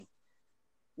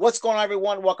What's going on,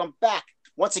 everyone? Welcome back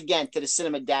once again to the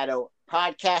Cinema Dado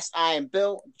podcast. I am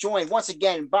Bill, joined once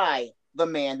again by the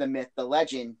man, the myth, the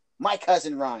legend, my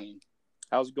cousin Ryan.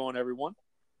 How's it going, everyone?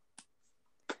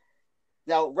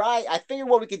 Now, Ryan, I figured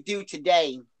what we could do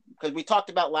today, because we talked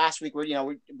about last week, we're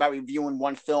about reviewing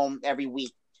one film every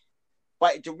week,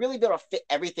 but to really be able to fit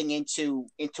everything into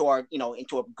a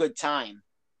good time.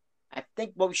 I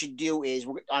think what we should do is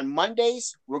on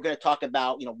Mondays, we're going to talk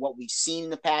about, what we've seen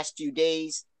in the past few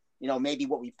days, maybe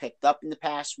what we picked up in the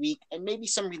past week, and maybe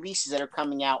some releases that are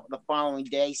coming out the following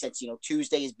day since,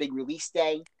 Tuesday is big release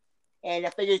day. And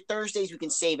I figured Thursdays we can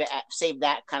save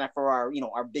that kind of for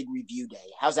our big review day.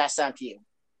 How's that sound to you?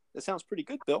 That sounds pretty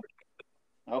good, Bill.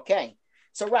 Okay.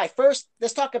 So, right, first,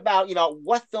 let's talk about,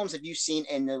 what films have you seen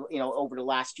over the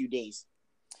last few days?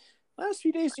 Last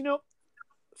few days,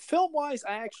 film-wise,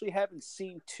 I actually haven't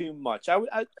seen too much.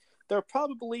 There are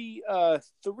probably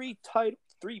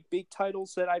three big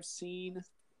titles that I've seen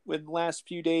in the last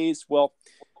few days. Well,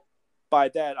 by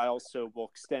that, I also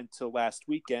will extend to last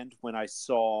weekend when I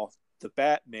saw The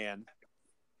Batman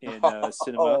in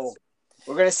cinema.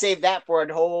 We're going to save that for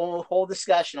a whole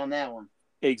discussion on that one.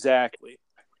 Exactly.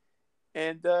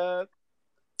 And,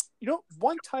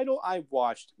 one title I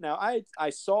watched. Now, I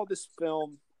saw this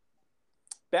film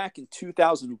back in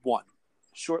 2001,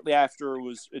 shortly after it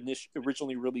was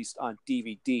originally released on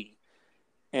DVD.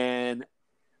 And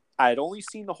I had only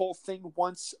seen the whole thing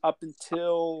once up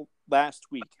until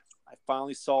last week. I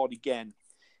finally saw it again,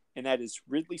 and that is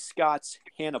Ridley Scott's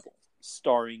Hannibal,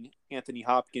 starring Anthony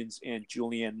Hopkins and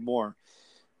Julianne Moore.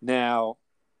 Now,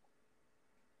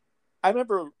 I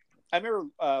remember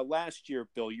last year,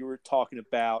 Bill, you were talking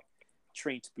about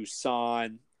Train to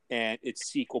Busan and its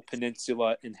sequel,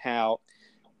 Peninsula, and how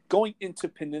going into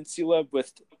Peninsula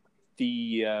with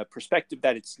the perspective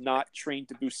that it's not Train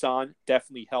to Busan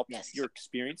definitely helped your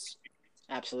experience.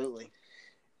 Absolutely.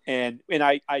 And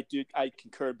I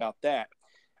concur about that.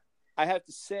 I have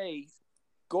to say,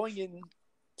 going in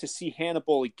to see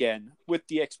Hannibal again with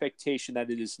the expectation that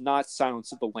it is not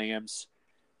Silence of the Lambs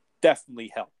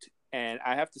definitely helped. And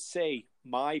I have to say,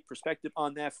 my perspective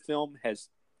on that film has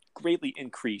greatly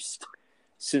increased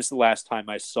since the last time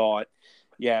I saw it.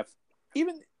 Yeah,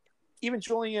 even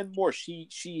Julianne Moore,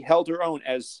 she held her own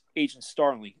as Agent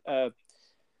Starling.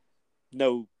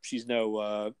 She's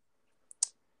no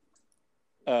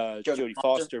Jodie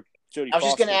Foster. I was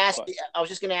just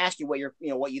going to ask you what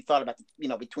what you thought about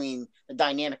between the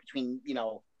dynamic between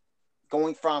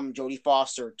going from Jodie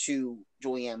Foster to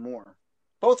Julianne Moore.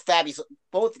 Both fabulous,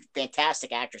 both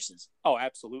fantastic actresses. Oh,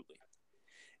 absolutely.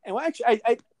 And what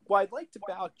I liked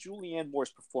about Julianne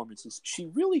Moore's performance is she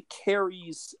really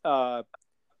carries the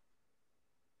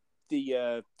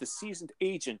seasoned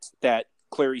agent that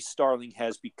Clarice Starling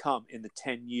has become in the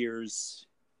 10 years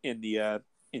in the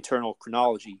internal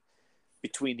chronology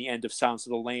between the end of Silence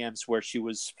of the Lambs, where she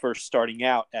was first starting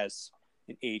out as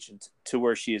an agent, to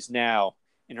where she is now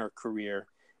in her career.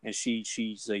 And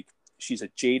she's a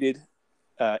jaded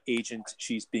agent.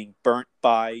 She's being burnt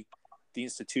by the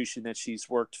institution that she's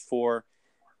worked for,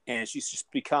 and she's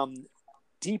just become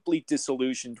deeply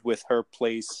disillusioned with her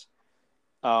place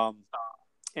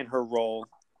and her role,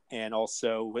 and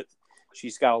also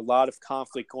she's got a lot of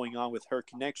conflict going on with her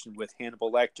connection with Hannibal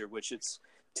Lecter, which it's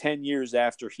 10 years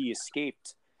after he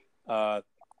escaped.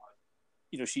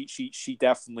 She's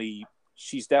definitely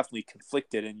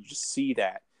conflicted, and you just see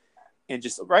that. And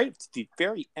just right at the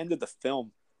very end of the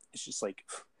film, it's just like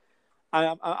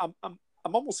I'm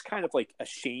almost kind of like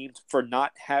ashamed for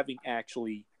not having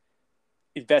actually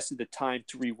invested the time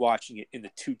to rewatching it in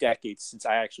the 2 decades since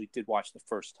I actually did watch the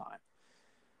first time.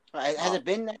 Has it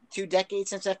been 2 decades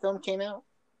since that film came out?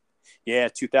 Yeah,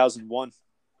 2001.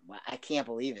 Wow, I can't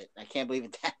believe it.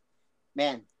 That,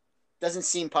 man, doesn't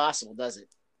seem possible, does it?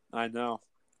 I know.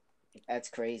 That's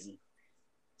crazy.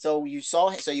 So you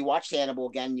watched Hannibal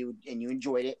again, you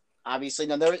enjoyed it. Obviously,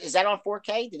 now is that on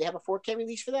 4K? Did they have a 4K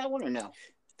release for that one or no?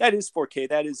 That is 4K.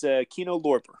 That is Kino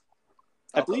Lorber.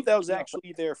 I believe that was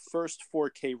actually their first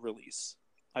 4K release.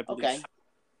 I believe. Okay.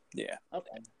 Yeah.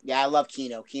 Okay. Yeah, I love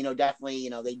Kino. Kino definitely,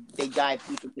 they dive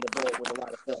deep into the bowl with a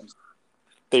lot of films.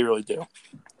 They really do.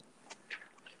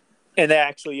 And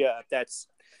actually, that's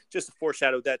just a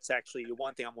foreshadow. That's actually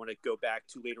one thing I want to go back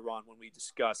to later on when we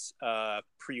discuss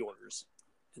pre-orders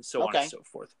and so on and so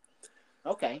forth.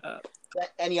 Okay.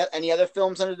 Any other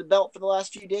films under the belt for the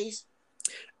last few days?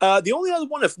 The only other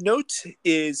one of note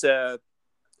is,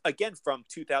 again, from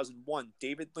 2001,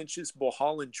 David Lynch's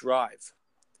Mulholland Drive.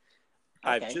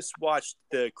 Okay. I've just watched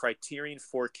the Criterion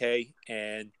 4K,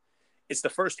 and it's the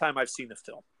first time I've seen the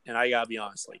film. And I gotta be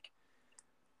honest, like,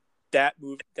 that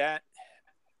movie,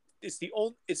 it's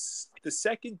the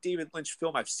second David Lynch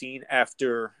film I've seen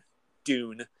after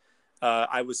Dune.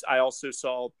 I also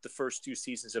saw the first 2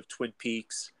 seasons of Twin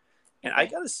Peaks, and I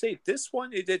gotta say this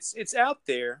one it's out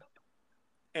there,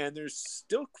 and there's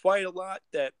still quite a lot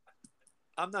that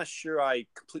I'm not sure I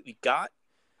completely got.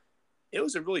 It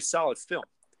was a really solid film.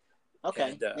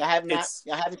 Okay, And, I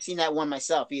haven't seen that one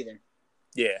myself either.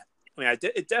 Yeah, I mean,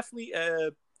 it definitely.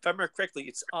 If I remember correctly,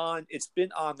 it's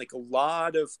been on like a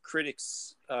lot of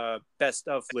critics' best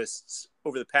of lists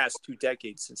over the past 2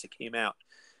 decades since it came out.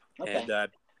 Okay.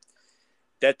 And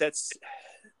that's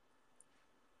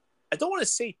I don't want to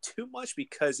say too much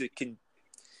because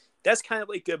that's kind of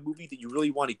like a movie that you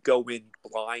really want to go in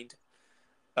blind.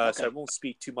 So I won't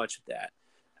speak too much of that,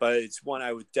 but it's one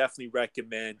I would definitely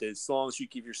recommend as long as you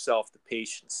give yourself the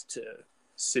patience to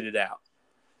sit it out.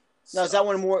 Now, is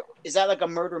that like a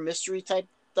murder mystery type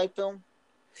film?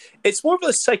 It's more of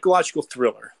a psychological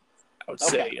thriller, I would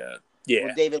say. Yeah.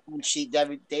 Well, David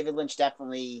Lynch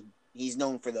definitely, he's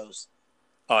known for those.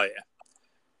 Oh yeah.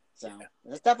 So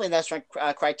that's definitely that's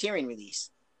Criterion release.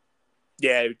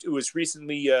 Yeah, it was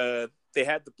recently. They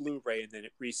had the Blu Ray, and then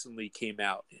it recently came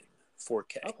out in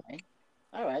 4K. Okay,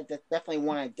 all right. That's definitely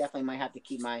one. I definitely might have to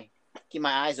keep my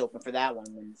eyes open for that one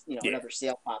when another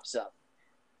sale pops up.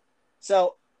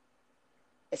 So,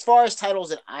 as far as titles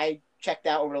that I checked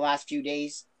out over the last few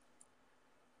days,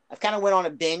 I've kind of went on a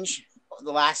binge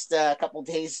the last couple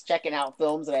days checking out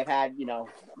films that I've had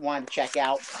wanted to check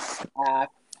out.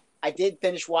 I did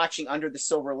finish watching Under the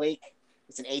Silver Lake.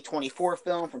 It's an A24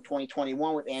 film from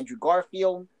 2021 with Andrew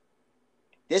Garfield.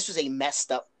 This was a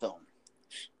messed up film.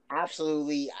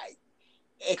 Absolutely.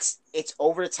 It's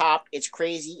over the top. It's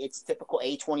crazy. It's typical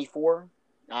A24.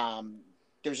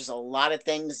 There's just a lot of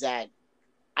things that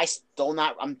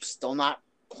I'm still not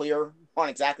clear on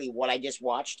exactly what I just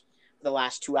watched for the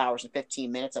last 2 hours and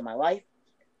 15 minutes of my life.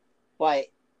 But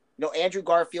Andrew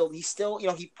Garfield, he's still,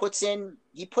 he puts in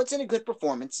a good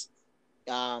performance.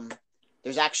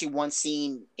 There's actually one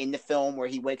scene in the film where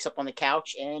he wakes up on the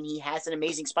couch and he has an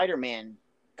Amazing Spider-Man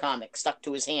comic stuck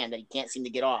to his hand that he can't seem to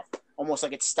get off, almost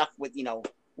like it's stuck with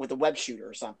a web shooter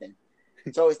or something.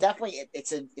 So it's definitely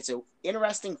it's a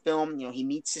interesting film. He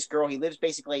meets this girl.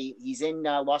 He's in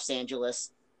Los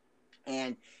Angeles,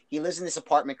 and he lives in this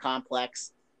apartment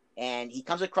complex, and he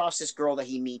comes across this girl that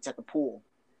he meets at the pool.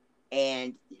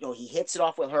 And he hits it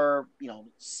off with her,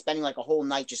 spending like a whole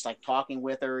night just like talking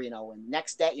with her, and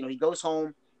next day, he goes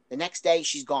home. The next day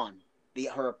she's gone.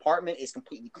 Her apartment is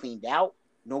completely cleaned out.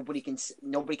 Nobody can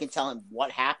tell him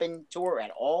what happened to her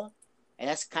at all. And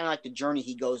that's kind of like the journey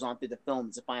he goes on through the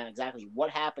film to find out exactly what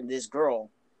happened to this girl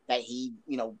that he,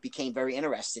 became very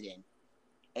interested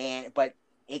in. But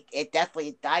it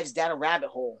definitely dives down a rabbit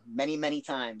hole many, many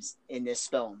times in this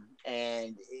film.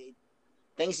 And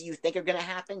things that you think are going to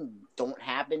happen don't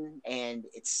happen, and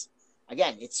it's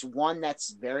one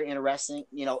that's very interesting.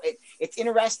 It's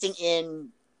interesting in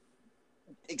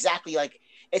exactly like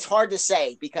it's hard to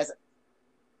say because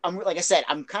I'm kind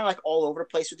of like all over the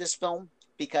place with this film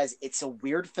because it's a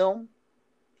weird film.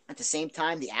 At the same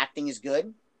time, the acting is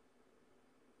good,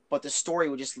 but the story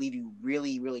will just leave you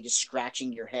really, really just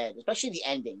scratching your head, especially the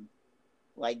ending.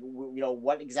 Like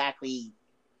what exactly.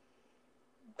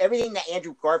 Everything that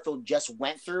Andrew Garfield just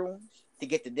went through to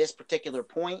get to this particular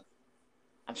point,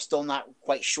 I'm still not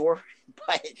quite sure.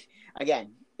 But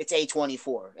again, it's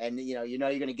A24, and you're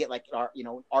going to get like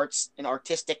an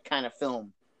artistic kind of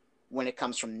film when it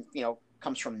comes from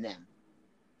them.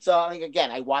 So I think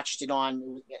again, I watched it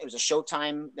on. It was a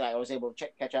Showtime that I was able to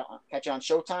catch it on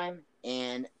Showtime,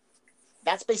 and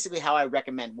that's basically how I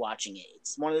recommend watching it.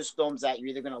 It's one of those films that you're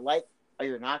either going to like or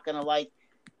you're not going to like.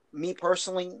 Me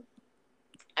personally,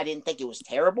 I didn't think it was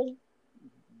terrible,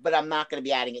 but I'm not going to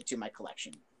be adding it to my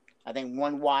collection. I think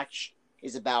one watch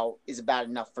is about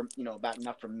enough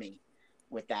for me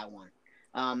with that one.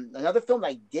 Another film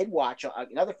I watched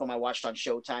on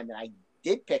Showtime that I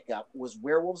did pick up was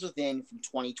Werewolves Within from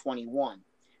 2021.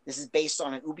 This is based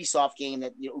on an Ubisoft game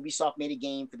that Ubisoft made a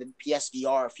game for the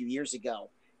PSVR a few years ago,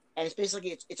 and it's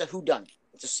basically it's a whodunit.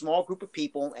 It's a small group of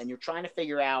people, and you're trying to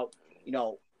figure out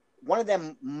one of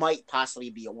them might possibly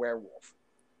be a werewolf.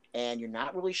 And you're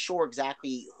not really sure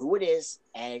exactly who it is,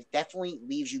 and it definitely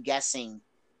leaves you guessing.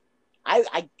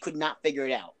 I could not figure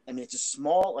it out. I mean, it's a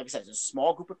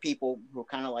small group of people who are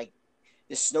kind of like,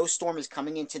 this snowstorm is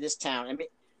coming into this town. And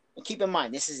keep in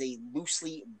mind, this is a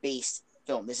loosely based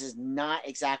film. This is not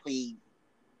exactly,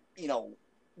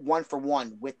 one for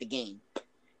one with the game.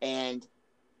 And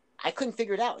I couldn't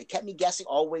figure it out. It kept me guessing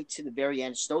all the way to the very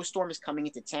end. Snowstorm is coming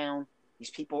into town.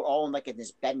 These people are all in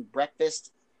this bed and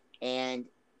breakfast, and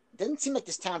it doesn't seem like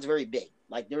this town's very big.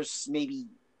 Like there's maybe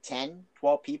 10,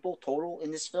 12 people total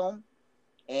in this film,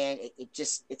 and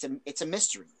it's a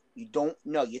mystery. You don't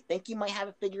know. You think you might have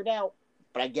it figured out,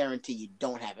 but I guarantee you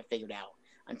don't have it figured out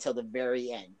until the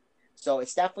very end. So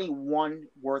it's definitely one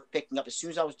worth picking up. As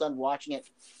soon as I was done watching it,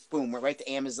 boom, went right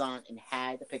to Amazon and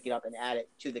had to pick it up and add it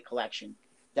to the collection.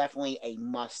 Definitely a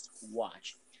must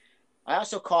watch. I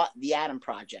also caught The Adam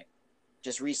Project.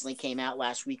 Just recently came out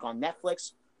last week on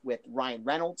Netflix with Ryan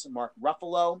Reynolds, Mark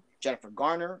Ruffalo, Jennifer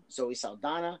Garner, Zoe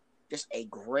Saldana. Just a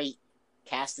great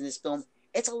cast in this film.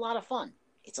 It's a lot of fun.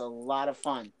 It's a lot of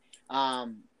fun.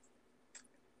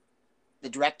 The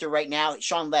director right now,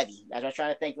 Sean Levy. I was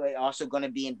trying to think, also going to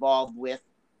be involved with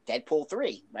Deadpool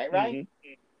 3, right?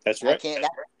 Mm-hmm. That's right.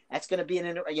 That's going to be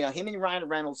him and Ryan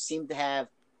Reynolds seem to have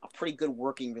a pretty good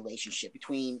working relationship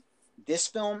between this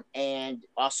film and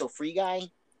also Free Guy.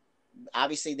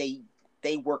 Obviously,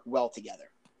 they work well together.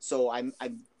 So I'm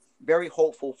very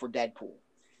hopeful for Deadpool.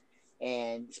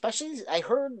 And especially, I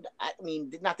heard, I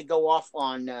mean, not to go off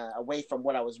on away from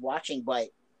what I was watching, but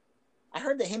I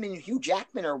heard that him and Hugh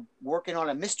Jackman are working on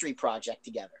a mystery project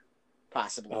together,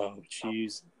 possibly. Oh,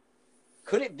 jeez.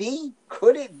 Could it be?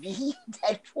 Could it be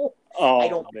Deadpool?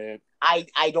 Oh, man.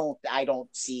 I don't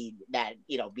see that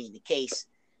being the case,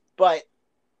 but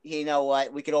you know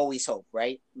what? We could always hope,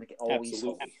 right? We could always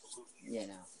hope.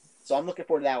 So I'm looking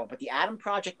forward to that one. But the Adam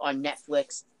Project on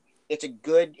Netflix, it's a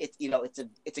good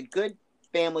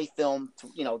family film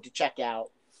to check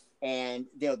out, and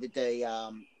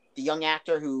the young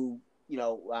actor who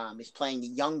is playing the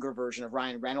younger version of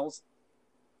Ryan Reynolds.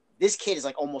 This kid is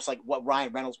almost like what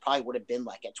Ryan Reynolds probably would have been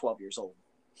like at 12 years old.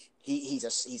 He's a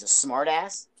smart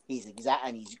ass. He's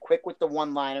quick with the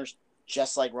one-liners,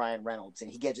 just like Ryan Reynolds,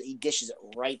 and he dishes it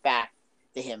right back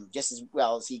to him just as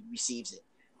well as he receives it.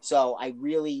 So I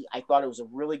thought it was a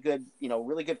really good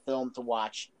film to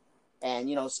watch,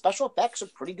 and special effects are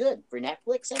pretty good for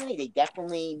Netflix. I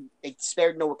mean, they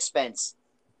spared no expense,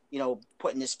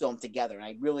 putting this film together.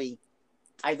 And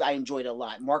I enjoyed it a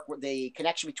lot. The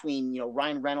connection between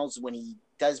Ryan Reynolds when he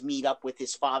does meet up with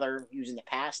his father, who's in the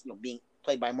past, being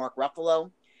played by Mark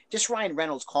Ruffalo, just Ryan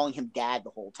Reynolds calling him dad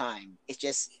the whole time.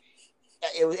 It's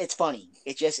funny.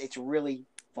 It's really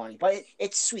funny, but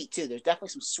it's sweet too. There's definitely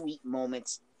some sweet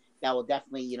moments that will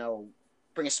definitely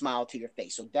bring a smile to your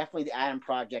face. So definitely the Adam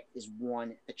Project is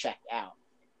one to check out.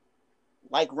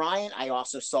 Like Ryan, I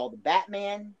also saw the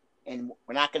Batman, and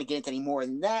we're not going to get into any more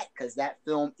than that because that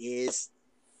film is.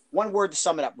 One word to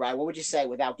sum it up, Ryan. What would you say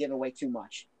without giving away too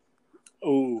much?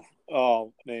 Oh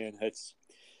man,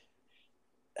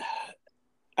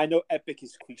 I know epic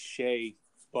is cliche,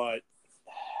 but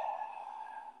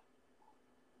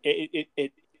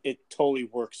it totally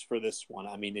works for this one.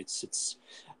 I mean,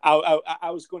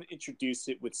 I was going to introduce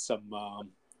it with some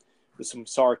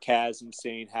sarcasm,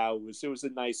 saying how it was a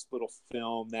nice little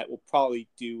film that will probably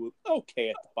do okay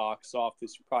at the box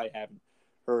office. You probably haven't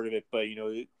heard of it, but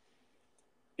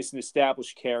it's an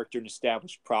established character, an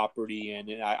established property,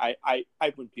 and I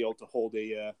wouldn't be able to hold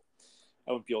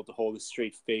a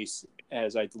straight face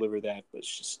as I deliver that. But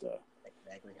it's just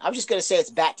exactly. I'm just gonna say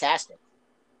it's bat-tastic.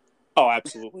 Oh,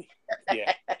 absolutely,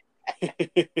 yeah.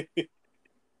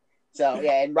 So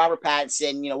yeah, and Robert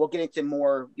Pattinson, we'll get into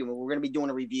more. We're gonna be doing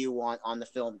a review on the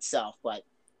film itself, but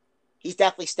he's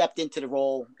definitely stepped into the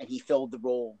role and he filled the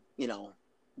role,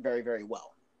 very, very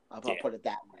well. I'll put it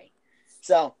that way.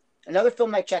 So. Another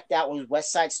film I checked out was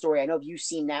West Side Story. I know you've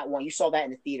seen that one. You saw that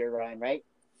in the theater, Ryan, right?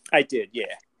 I did,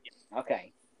 yeah.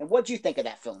 Okay. And what did you think of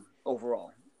that film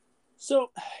overall?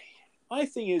 So, my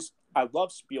thing is, I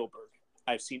love Spielberg.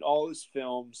 I've seen all his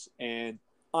films, and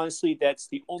honestly, that's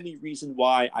the only reason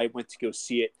why I went to go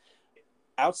see it.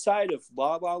 Outside of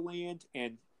La La Land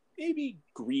and maybe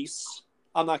Grease,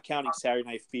 I'm not counting Saturday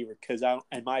Night Fever because,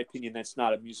 in my opinion, that's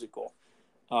not a musical.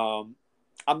 I'm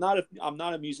not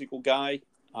a musical guy.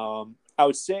 I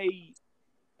would say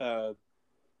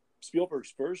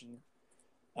Spielberg's version,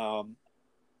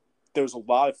 there was a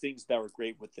lot of things that were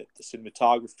great with it. The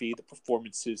cinematography, the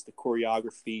performances, the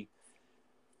choreography,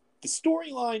 the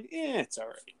storyline. It's all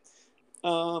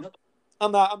right.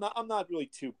 I'm not really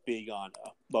too big on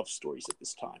love stories at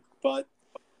this time, but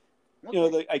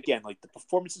again, the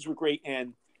performances were great,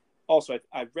 and also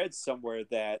I read somewhere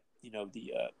that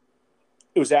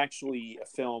it was actually a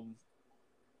film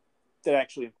that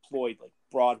actually employed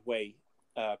Broadway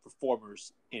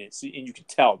performers in it, and you can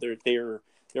tell they're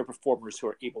performers who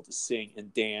are able to sing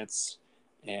and dance,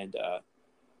 and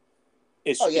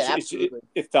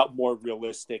it felt more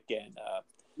realistic, and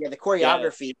the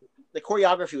choreography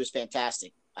was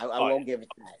fantastic. I won't give it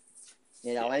that.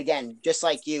 And again, just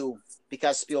like you,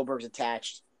 because Spielberg's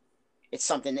attached, it's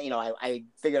something that, I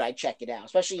figured I'd check it out,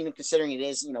 especially considering it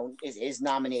is, is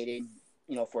nominated,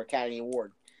 for Academy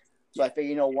Award. So I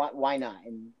figured, why not?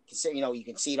 And consider, you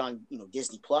can see it on,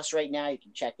 Disney Plus right now. You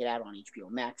can check it out on HBO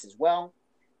Max as well.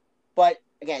 But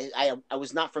again, I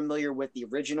was not familiar with the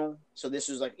original, so this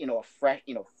was like, a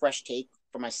fresh take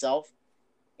for myself.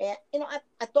 And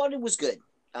I thought it was good.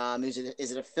 Is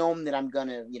it a film that I'm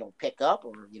gonna pick up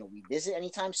or revisit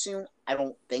anytime soon? I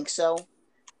don't think so.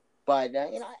 But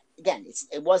again,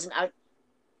 it wasn't.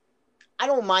 I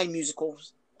don't mind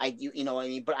musicals. I do, what I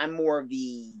mean. But I'm more of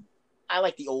I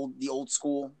like the old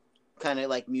school kind of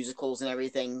like musicals and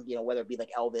everything. Whether it be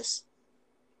like Elvis,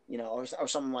 or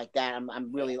something like that.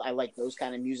 I like those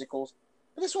kind of musicals.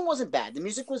 But this one wasn't bad. The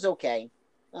music was okay.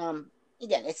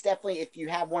 Again, it's definitely, if you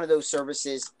have one of those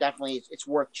services, definitely it's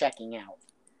worth checking out.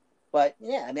 But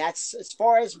yeah, I mean, that's as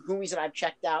far as movies that I've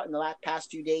checked out in the past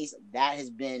few days. That has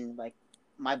been like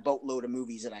my boatload of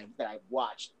movies that I've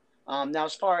watched. Now,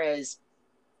 as far as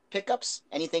pickups,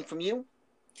 anything from you?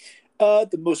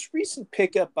 The most recent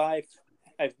pickup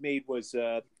I've made was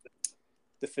the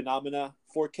Phenomena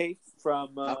 4K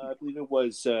from I believe it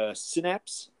was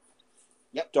Synapse.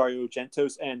 Yep. Dario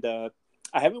Argento's, and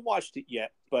I haven't watched it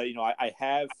yet, but I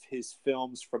have his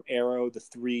films from Arrow, the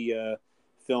 3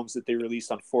 films that they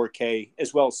released on 4K,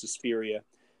 as well as Suspiria.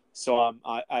 So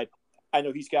I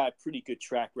know he's got a pretty good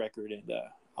track record, and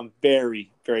I'm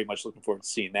very, very much looking forward to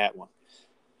seeing that one.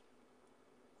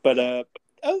 But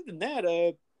other than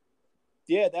that,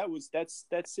 yeah,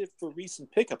 that's it for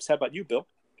recent pickups. How about you, Bill?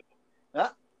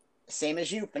 Same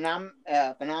as you,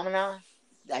 Phenomena.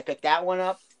 I picked that one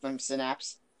up from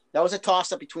Synapse. That was a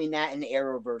toss up between that and the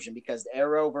Arrow version, because the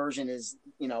Arrow version is,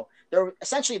 they're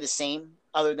essentially the same,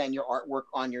 other than your artwork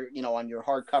on your, on your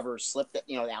hardcover slip, that,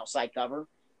 the outside cover.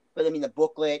 But I mean, the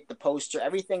booklet, the poster,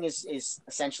 everything is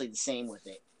essentially the same with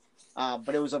it.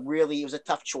 But it was a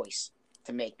tough choice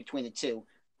to make between the two.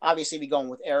 Obviously, if you're going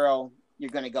with Arrow, you're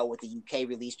going to go with the UK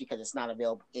release because it's not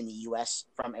available in the US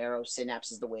from Arrow.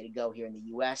 Synapse is the way to go here in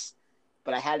the US.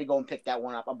 But I had to go and pick that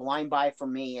one up. A blind buy for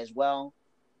me as well.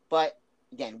 But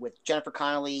again, with Jennifer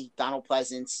Connelly, Donald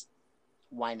Pleasance,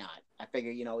 why not? I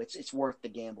figure, it's worth the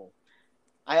gamble.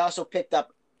 I also picked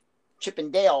up Chip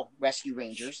and Dale Rescue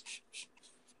Rangers.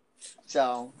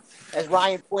 So, as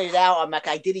Ryan pointed out,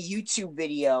 I did a YouTube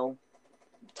video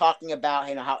talking about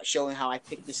showing how I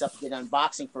picked this up, did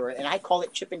unboxing for it, and I call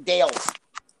it Chip and Dale's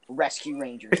Rescue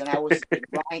Rangers. And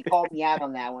Ryan called me out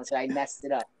on that one, said I messed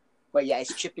it up. But yeah,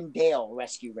 it's Chip and Dale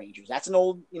Rescue Rangers. That's an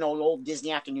old, an old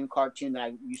Disney afternoon cartoon that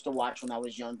I used to watch when I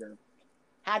was younger.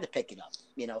 Had to pick it up.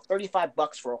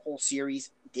 $35 for a whole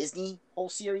series, Disney whole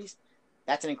series.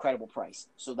 That's an incredible price.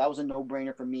 So that was a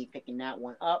no-brainer for me picking that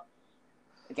one up.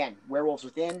 Again, Werewolves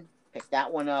Within, picked that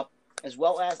one up, as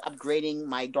well as upgrading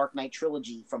my Dark Knight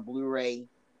trilogy from Blu Ray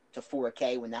to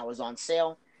 4K when that was on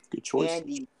sale. Good choice.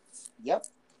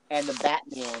 And the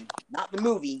Batman, not the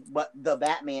movie, but the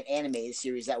Batman animated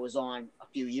series that was on a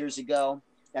few years ago.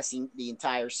 That's the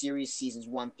entire series, seasons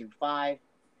 1 through 5,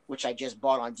 which I just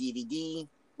bought on DVD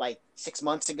like 6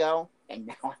 months ago, and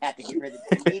now I have to get rid of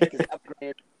the DVD because it's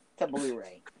upgraded to Blu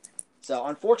Ray. So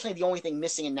unfortunately, the only thing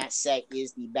missing in that set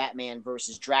is the Batman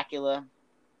versus Dracula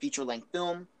feature-length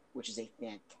film, which is a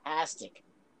fantastic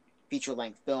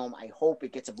feature-length film. I hope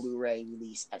it gets a Blu Ray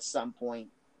release at some point.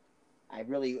 I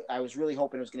was really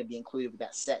hoping it was going to be included with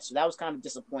that set. So that was kind of a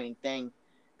disappointing thing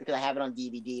because I have it on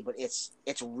DVD, but it's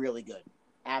really good.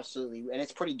 Absolutely. And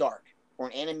it's pretty dark for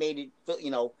an animated,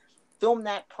 film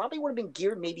that probably would have been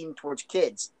geared maybe even towards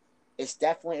kids. It's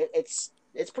definitely, it's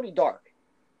pretty dark,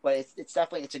 but it's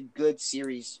definitely, it's a good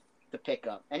series to pick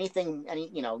up. Anything,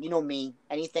 you know me,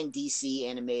 anything DC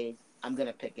animated, I'm going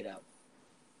to pick it up.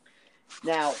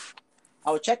 Now, I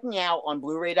was checking out on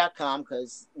Blu-ray.com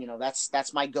because,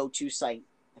 that's my go-to site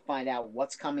to find out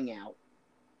what's coming out.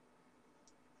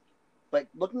 But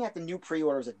looking at the new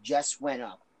pre-orders that just went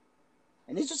up,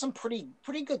 and these are some pretty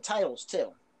good titles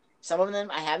too. Some of them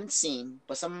I haven't seen,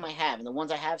 but some of them I have, and the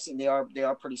ones I have seen, they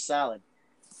are pretty solid.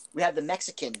 We have The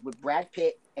Mexican with Brad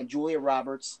Pitt and Julia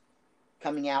Roberts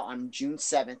coming out on June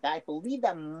 7th. I believe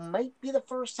that might be the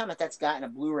first time that's gotten a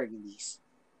Blu-ray release.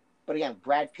 But again,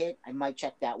 Brad Pitt, I might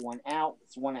check that one out.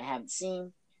 It's one I haven't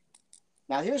seen.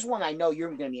 Now, here's one I know you're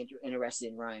going to be interested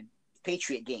in, Ryan.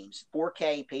 Patriot Games,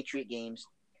 4K Patriot Games,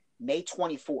 May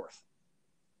 24th.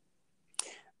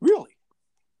 Really?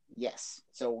 Yes.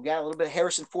 So we got a little bit of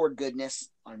Harrison Ford goodness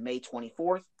on May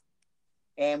 24th.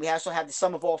 And we also have The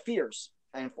Sum of All Fears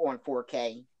on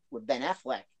 4K with Ben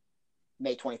Affleck,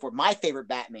 May 24th. My favorite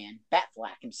Batman,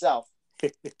 Batfleck himself,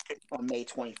 on May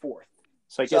 24th.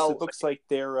 So I guess it looks like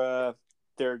they're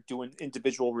they're doing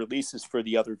individual releases for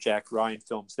the other Jack Ryan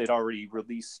films. They'd already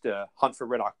released Hunt for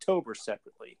Red October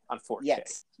separately on 4K.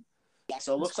 Yes. Yeah,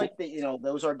 so it looks like that,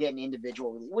 those are getting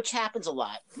individual release, which happens a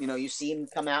lot. You see them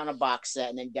come out in a box set,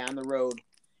 and then down the road,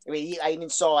 I mean, I even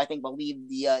saw, believe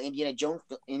the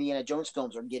Indiana Jones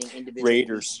films are getting individual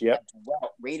Raiders. Yep.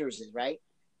 Well, Raiders is right.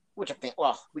 Which I think,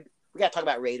 well, we got to talk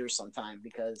about Raiders sometime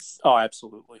because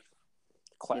absolutely,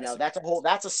 classic.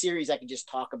 That's a series I can just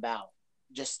talk about,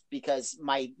 just because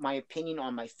my opinion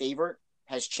on my favorite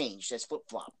has changed, has flip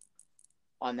flop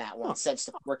on that one since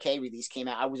the 4K release came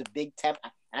out. I was a big Temple,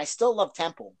 and I still love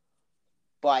Temple,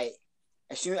 but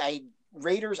as soon as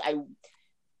Raiders,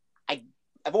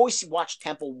 I've always watched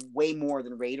Temple way more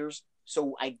than Raiders,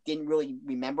 so I didn't really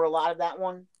remember a lot of that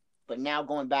one. But now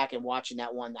going back and watching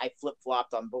that one, I flip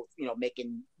flopped on both.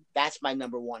 That's my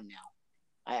number one now.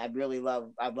 I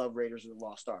love Raiders of the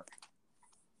Lost Ark.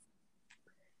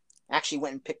 Actually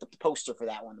went and picked up the poster for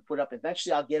that one to put up.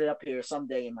 Eventually, I'll get it up here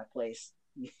someday in my place.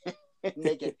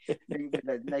 Make it with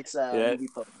a nice movie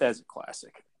poster. That's a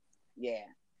classic. Yeah.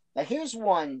 Now here's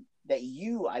one that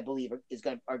you, I believe,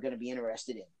 are going to be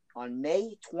interested in. On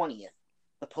May 20th,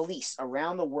 The Police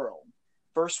Around the World,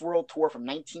 first world tour from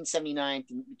 1979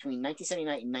 between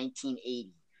 1979 and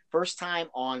 1980. First time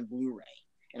on Blu Ray.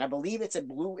 And I believe it's a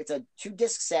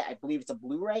 2-disc set. I believe it's a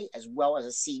Blu Ray as well as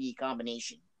a CD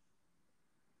combination.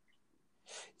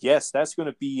 Yes, that's going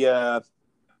to be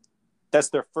that's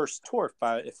their first tour,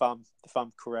 if I'm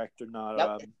correct or not.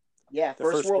 Yep. Yeah, the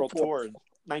first world tour in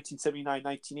 1979,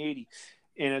 1980,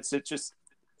 and it's just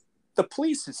The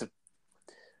Police is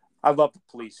I love The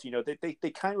Police.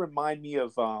 They kind of remind me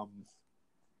of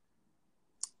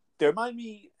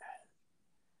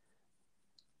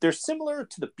they're similar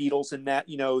to the Beatles in that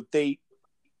they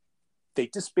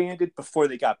disbanded before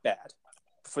they got bad,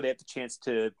 before they had the chance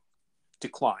to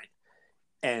decline,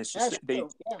 and it's just Yeah.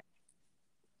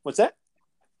 What's that?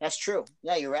 That's true.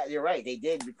 Yeah, you're right. You're right. They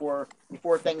did before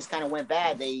things kind of went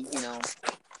bad. They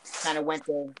kind of went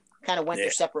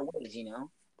their separate ways.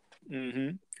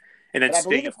 Mm-hmm. And then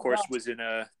Sting, of course, was in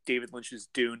David Lynch's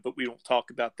Dune, but we won't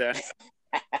talk about that.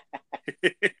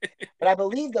 But I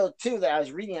believe, though, too, that I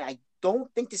was reading it, I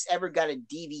don't think this ever got a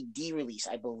DVD release.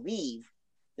 I believe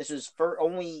this was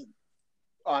only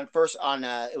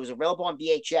it was available on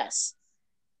VHS.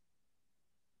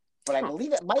 But I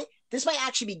believe this might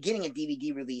actually be getting a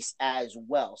DVD release as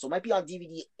well. So it might be on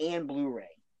DVD and Blu-ray.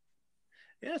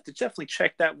 Yeah, I have to definitely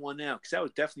check that one out, because that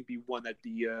would definitely be one that'd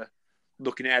be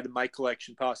looking to add to my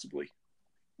collection, possibly.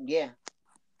 Yeah.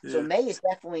 So May is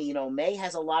definitely, May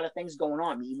has a lot of things going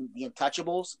on. Even The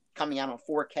Untouchables coming out on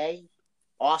 4K.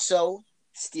 Also,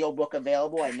 Steelbook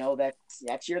available. I know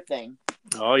that's your thing.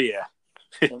 Oh, yeah.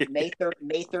 So May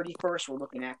 31st, we're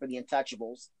looking at for The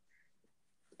Untouchables.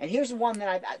 And here's one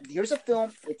here's a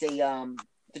film. It's a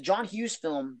John Hughes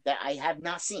film that I have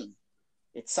not seen.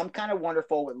 It's Some Kind of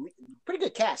Wonderful, with pretty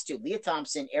good cast too. Leah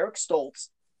Thompson, Eric Stoltz,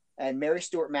 and Mary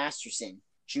Stuart Masterson.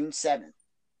 June 7th.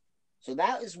 So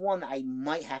that is one that I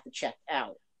might have to check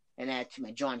out and add to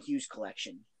my John Hughes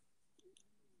collection.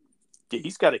 Yeah,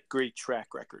 he's got a great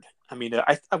track record. I mean,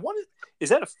 I wanted. Is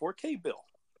that a 4K bill?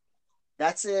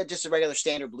 That's just a regular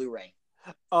standard Blu-ray.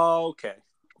 Oh, okay.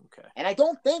 And I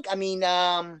don't think. I mean,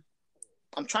 I'm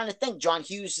trying to think. John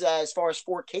Hughes, as far as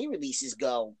 4K releases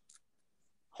go,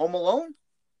 Home Alone,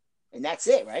 and that's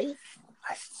it, right?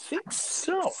 I think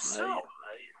so.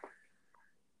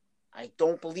 I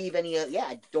don't believe any of. Yeah,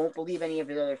 I don't believe any of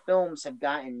his other films have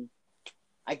gotten.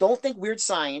 I don't think Weird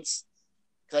Science,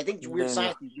 because I think Weird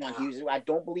Science is John Hughes. I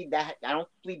don't believe that. I don't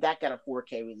believe that got a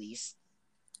 4K release.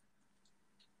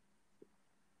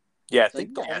 Yeah, I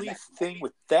think the only thing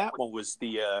with that one was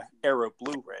the Arrow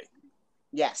Blu-ray.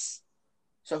 Yes.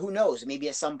 So who knows? Maybe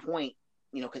at some point,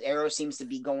 because Arrow seems to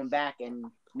be going back and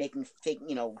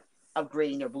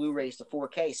upgrading their Blu-rays to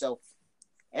 4K. So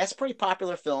that's a pretty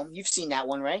popular film. You've seen that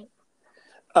one, right?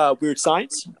 Weird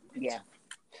Science? Yeah.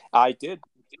 I did.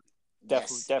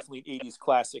 Definitely an 80s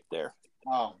classic there.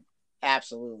 Oh,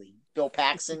 absolutely. Bill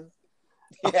Paxton.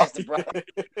 Yes, the brother.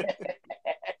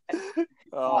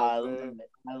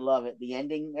 I love it. The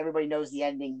ending. Everybody knows the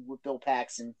ending with Bill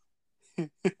Paxton.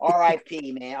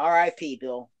 R.I.P. man. R.I.P.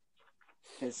 Bill.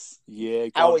 Yeah,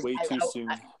 gone way too soon.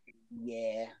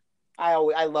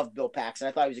 I loved Bill Paxton.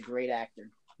 I thought he was a great actor.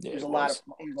 Yeah, it was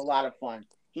a lot of fun.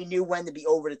 He knew when to be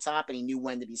over the top and he knew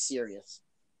when to be serious.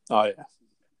 Oh yeah.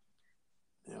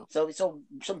 So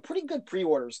some pretty good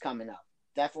pre-orders coming up.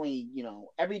 Definitely,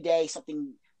 every day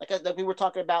something like we were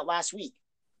talking about last week.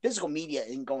 Physical media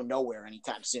isn't going nowhere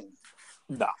anytime soon.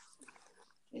 No.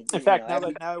 In fact,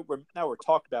 now we're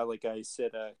talking about, like I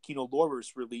said, Kino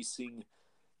Lorber's releasing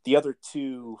the other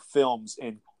two films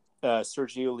in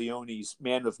Sergio Leone's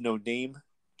Man of No Name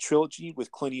trilogy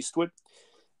with Clint Eastwood.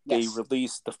 They Yes.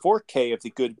 released the 4K of The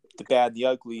Good, the Bad, and the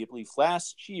Ugly, I believe,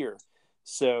 last year.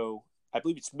 So I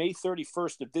believe it's May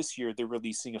 31st of this year. They're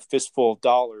releasing A Fistful of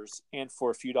Dollars and For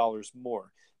a Few Dollars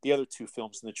More, the other two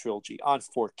films in the trilogy on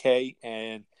 4K.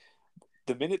 And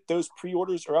the minute those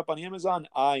pre-orders are up on Amazon,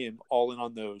 I am all in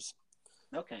on those.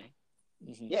 Okay.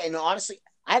 Mm-hmm. Yeah, and honestly,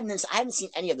 I haven't seen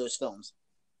any of those films.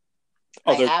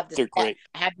 Oh, they're great.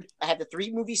 I have the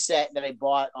 3-movie set that I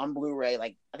bought on Blu Ray.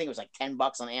 Like, I think it was like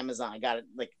 $10 on Amazon. I got it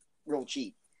like real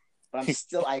cheap, but I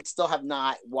still have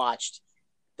not watched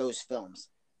those films.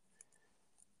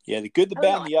 Yeah, The Good, the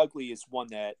Bad, and the Ugly is one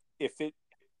that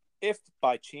if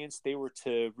by chance they were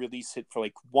to release it for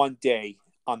like one day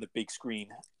on the big screen,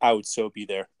 I would so be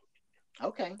there.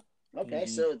 Okay.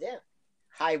 So yeah,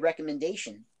 high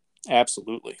recommendation.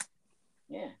 Absolutely.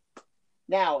 Yeah.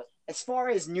 Now, as far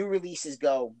as new releases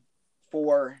go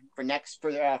for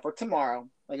tomorrow,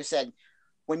 like I said,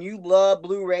 when you love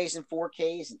Blu-rays and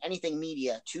 4Ks and anything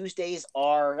media, Tuesdays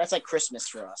that's like Christmas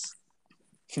for us.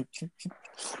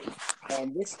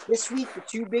 And this week, the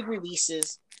 2 big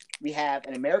releases, we have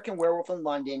An American Werewolf in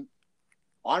London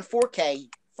on 4K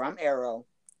from Arrow.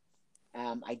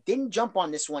 I didn't jump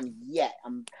on this one yet.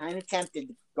 I'm kind of tempted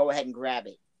to go ahead and grab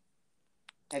it.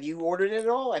 Have you ordered it at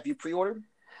all? Have you pre-ordered?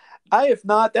 I have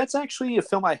not. That's actually a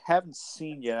film I haven't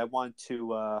seen yet. I want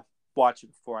to watch it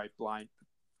before I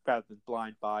rather than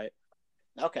blind buy it.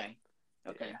 Okay.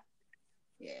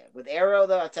 Yeah. With Arrow,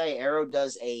 though, I'll tell you, Arrow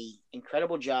does a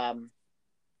incredible job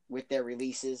with their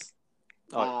releases.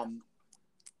 Oh.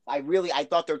 I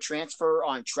thought their transfer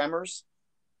on Tremors,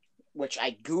 which I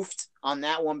goofed on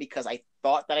that one because I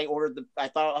thought that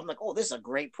I'm like, oh, this is a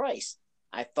great price.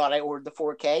 I thought I ordered the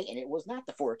 4K, and it was not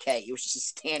the 4K. It was just a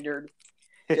standard,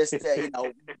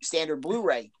 standard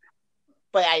Blu-ray.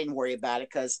 But I didn't worry about it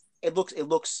because it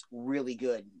looks really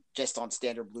good just on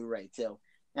standard Blu-ray too.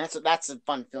 And that's a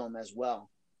fun film as well.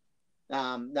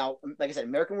 Now, like I said,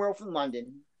 American Werewolf in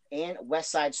London and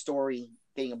West Side Story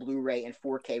getting a Blu-ray and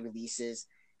 4K releases,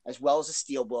 as well as a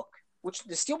Steelbook, which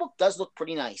the Steelbook does look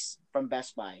pretty nice from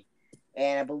Best Buy.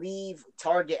 And I believe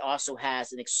Target also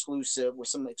has an exclusive with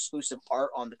some exclusive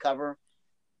art on the cover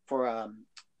for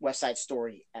West Side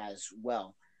Story as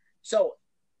well. So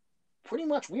pretty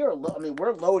much we're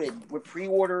loaded with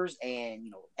pre-orders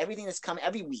and everything that's coming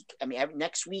every week. I mean,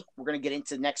 next week we're going to get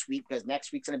into next week because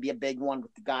next week's going to be a big one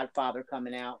with The Godfather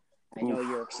coming out. I know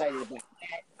you're excited about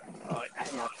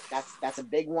that. That's a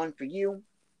big one for you.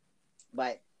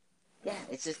 But yeah,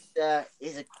 it's just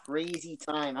it's a crazy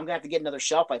time. I'm gonna have to get another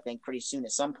shelf, I think, pretty soon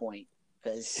at some point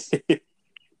because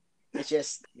it's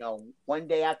just one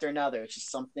day after another, it's just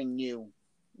something new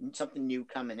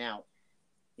coming out.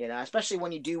 Especially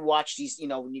when you do watch these.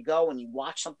 When you go and you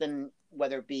watch something,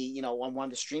 whether it be on one of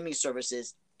the streaming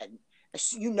services, and as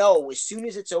soon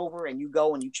as it's over and you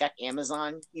go and you check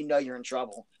Amazon, you're in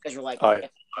trouble because you're like, if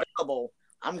it's available,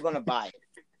 I'm gonna buy it.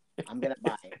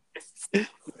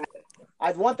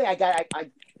 One thing I got,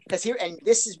 because here, and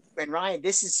Ryan,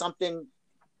 this is something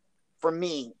for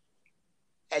me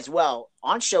as well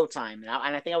on Showtime, and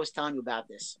I think I was telling you about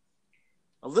this.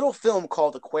 A little film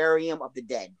called Aquarium of the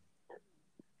Dead.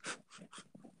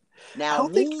 Now, I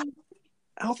don't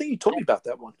think you told me about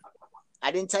that one.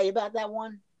 I didn't tell you about that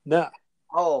one? No.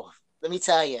 Oh, let me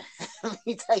tell you. Let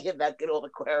me tell you about good old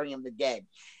Aquarium of the Dead.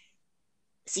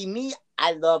 See, me,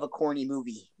 I love a corny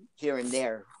movie here and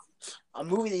there. A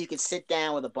movie that you can sit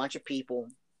down with a bunch of people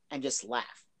and just laugh.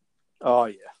 Oh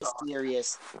yeah, it's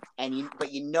serious, but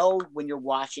when you're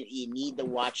watching it, you need to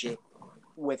watch it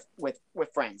with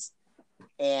friends.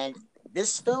 And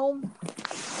this film,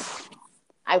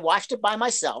 I watched it by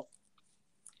myself.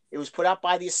 It was put out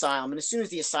by the Asylum, and as soon as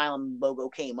the Asylum logo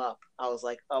came up, I was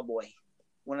like, "Oh boy,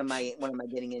 what am I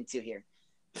getting into here?"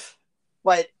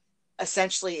 But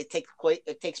essentially, it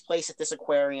takes place at this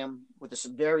aquarium with a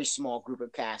very small group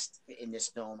of cast in this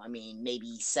film. I mean,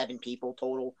 maybe 7 people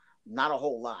total, not a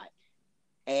whole lot.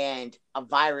 And a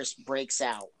virus breaks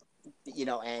out,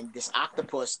 and this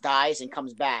octopus dies and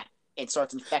comes back and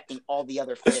starts infecting all the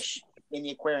other fish in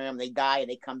the aquarium. They die and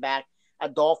they come back. A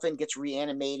dolphin gets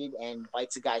reanimated and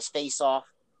bites a guy's face off.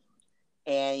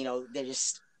 And,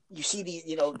 you see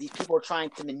these people are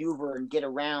trying to maneuver and get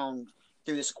around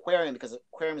through this aquarium because the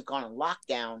aquarium has gone on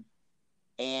lockdown,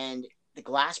 and the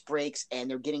glass breaks and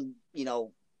they're getting,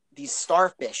 these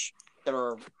starfish that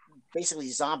are basically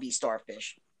zombie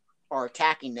starfish are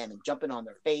attacking them and jumping on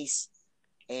their face.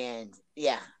 And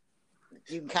yeah,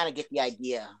 you can kind of get the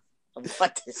idea of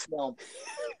what this film.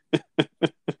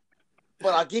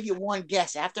 But I'll give you one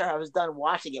guess. After I was done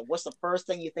watching it, what's the first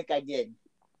thing you think I did?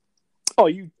 Oh,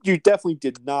 you definitely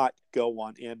did not go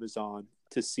on Amazon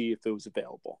to see if it was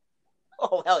available.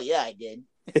 Oh, hell yeah, I did.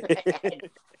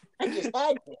 I just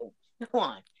had to. Come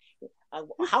on.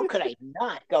 How could I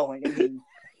not go? I mean,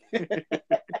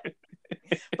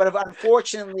 but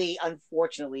unfortunately,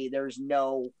 there's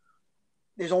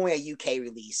only a UK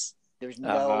release. There's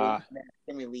no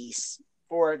American release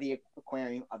for the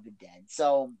Aquarium of the Dead,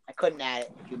 so I couldn't add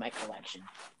it to my collection.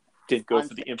 Didn't go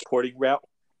for the importing route.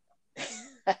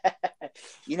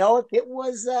 You know, if it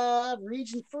was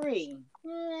region free,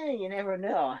 you never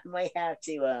know. I might have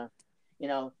to. You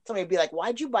know, somebody would be like,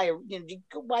 "Why'd you buy did you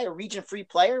go buy a region free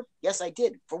player?" Yes, I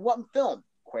did. For what film?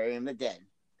 Aquarium of the Dead.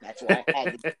 That's why I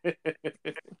had to.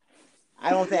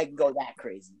 I don't think I can go that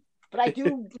crazy, but I do.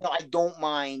 You know, I don't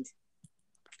mind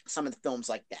some of the films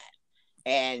like that,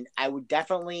 and I would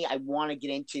definitely. I want to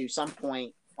get into some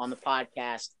point on the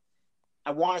podcast.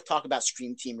 I want to talk about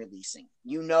Stream Team releasing.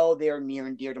 You know, they're near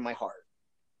and dear to my heart.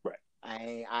 Right.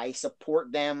 I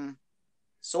support them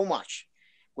so much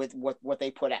with what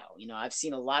they put out. You know, I've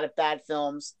seen a lot of bad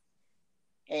films.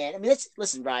 And I mean,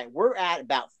 listen, Ryan, we're at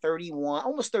about 31,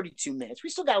 almost 32 minutes. We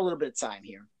still got a little bit of time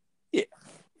here. Yeah.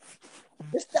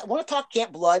 Want to talk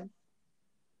Camp Blood?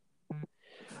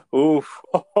 Oof.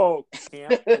 Oh,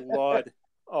 Camp Blood.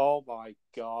 Oh, my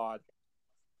God.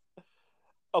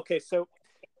 Okay, so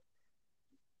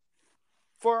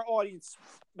for our audience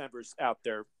members out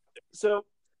there, so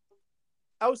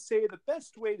I would say the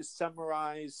best way to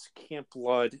summarize Camp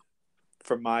Blood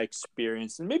from my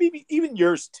experience, and maybe even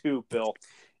yours too, Bill,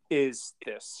 is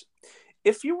this.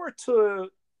 If you were to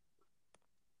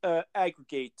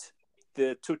aggregate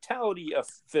the totality of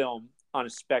film on a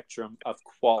spectrum of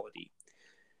quality,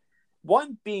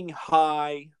 one being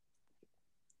high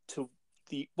to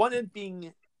the one end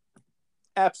being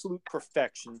absolute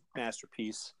perfection,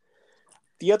 masterpiece,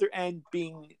 the other end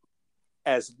being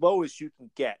as low as you can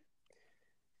get.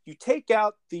 You take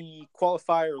out the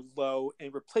qualifier low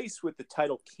and replace with the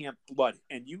title Camp Blood,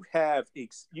 and you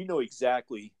know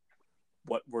exactly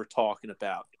what we're talking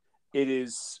about. It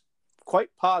is quite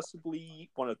possibly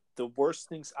one of the worst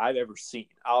things I've ever seen.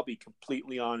 I'll be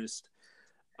completely honest.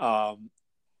 I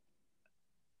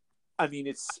mean,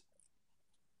 it's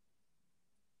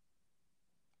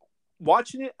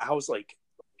watching it, I was like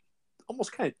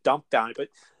almost kind of dumbfounded, but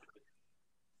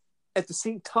at the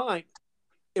same time,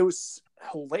 it was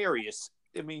hilarious.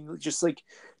 I mean, just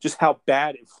how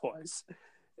bad it was.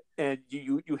 And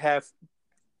you have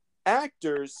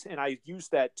actors, and I use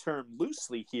that term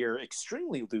loosely here,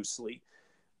 extremely loosely.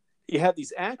 You have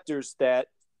these actors that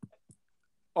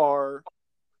are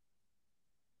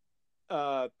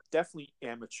definitely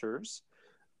amateurs.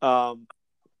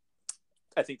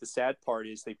 I think the sad part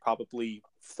is they probably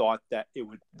thought that it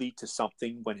would lead to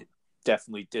something when it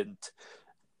definitely didn't.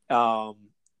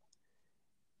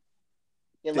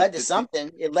 It led to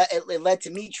something. It led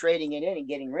to me trading it in and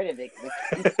getting rid of it.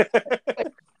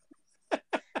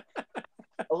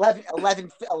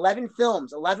 11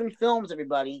 films,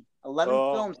 everybody. 11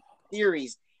 films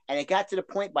series. And it got to the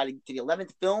point to the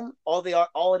 11th film, all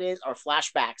it is are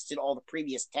flashbacks to all the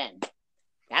previous 10.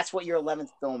 That's what your 11th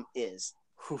film is.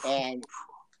 And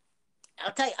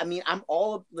I'll tell you, I mean,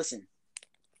 listen,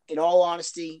 in all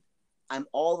honesty, I'm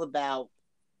all about,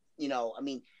 I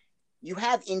mean, you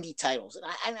have indie titles,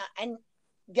 and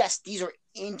yes, these are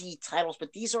indie titles,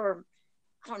 but these are,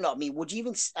 I don't know. I mean, would you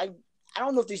even? I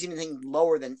don't know if there's anything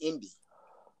lower than indie.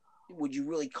 Would you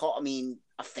really call? I mean,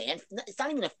 a fan? It's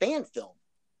not even a fan film.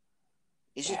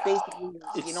 It's just basically,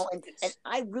 and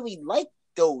I really like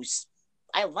those.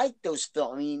 I like those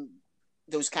films. I mean,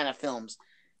 those kind of films.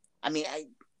 I mean,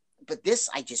 but this,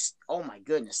 oh my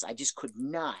goodness, I just could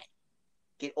not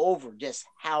get over just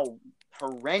how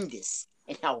horrendous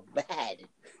and how bad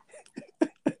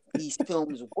these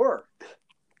films were.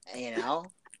 I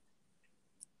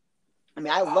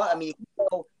mean,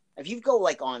 if you go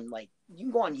you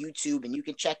can go on YouTube and you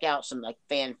can check out some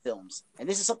fan films. And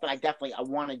this is something I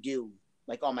want to do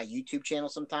on my YouTube channel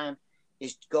sometime,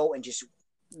 is go and just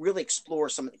really explore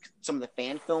some of the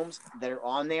fan films that are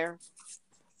on there.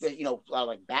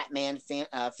 Like Batman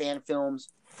fan films,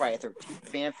 Friday the 13th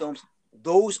fan films.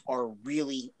 Those are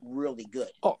really, really good.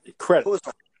 Oh, incredible. Those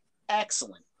are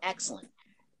excellent.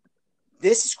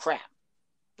 This is crap.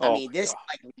 I mean, this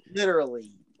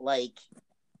literally,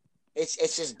 it's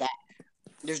just bad.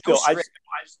 There's no script.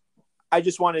 I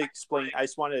just want to explain. I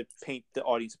just want to paint the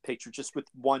audience a picture just with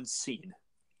one scene,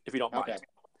 if you don't mind. Okay.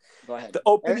 Go ahead. The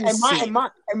opening scene.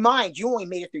 And mind, you only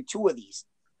made it through 2 of these.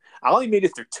 I only made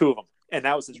it through 2 of them. and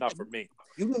that was enough for me.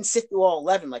 You didn't sit through all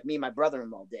 11 like me and my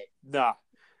brother-in-law did. Nah,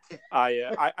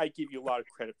 I give you a lot of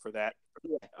credit for that.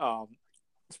 Yeah.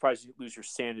 Surprised you lose your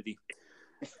sanity.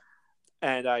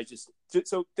 And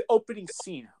so the opening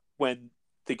scene when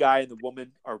the guy and the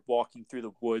woman are walking through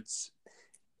the woods,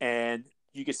 and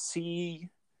you can see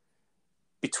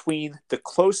between the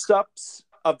close-ups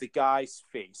of the guy's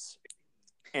face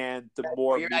and the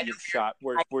more medium shot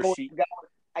where she.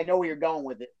 I know where you're going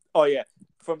with it. Oh yeah,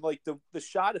 from like the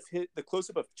shot of the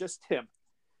close-up of just him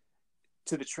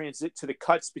to the transit to the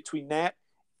cuts between that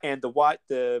and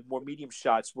the more medium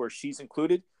shots where she's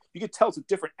included, you can tell it's a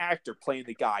different actor playing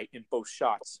the guy in both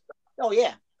shots. Oh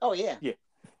yeah. Yeah.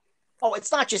 Oh,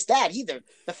 it's not just that either.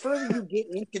 The further you get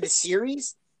into the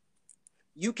series,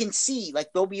 you can see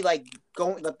like they'll be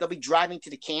driving to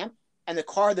the camp, and the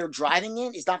car they're driving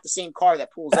in is not the same car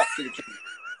that pulls up to the camp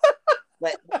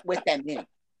with them in it.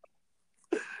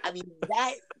 At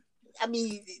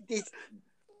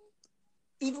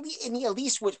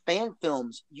least with fan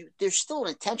films, there's still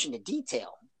an attention to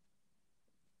detail.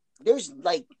 There's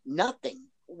like nothing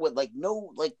with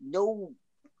no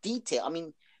detail. I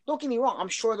mean, don't get me wrong. I'm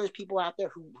sure there's people out there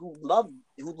who love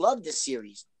this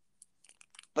series,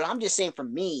 but I'm just saying for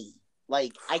me,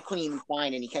 like I couldn't even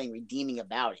find anything redeeming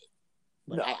about it.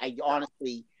 Like, no. I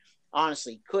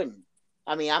honestly couldn't.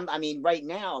 I mean, right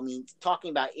now,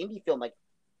 talking about indie film, like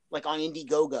on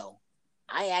Indiegogo,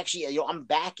 I actually, I'm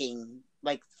backing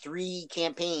like 3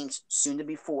 campaigns, soon to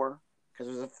be 4,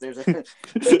 because there's a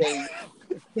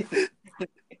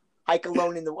Hike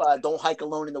Alone in the Don't Hike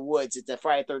Alone in the Woods. It's a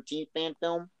Friday 13th fan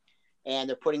film, and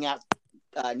they're putting out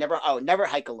Never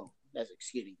Hike Alone.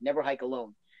 Never Hike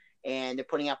Alone, and they're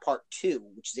putting out part 2,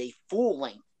 which is a full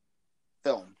length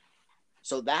film.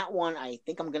 So that one, I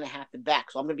think I'm gonna have to back.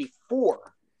 So I'm gonna be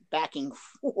backing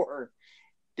 4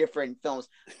 different films.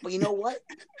 But you know what?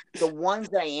 The ones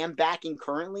that I am backing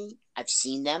currently, I've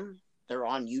seen them. They're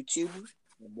on YouTube.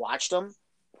 Watched them,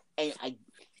 and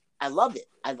I loved it.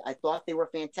 I thought they were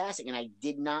fantastic, and I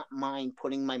did not mind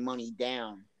putting my money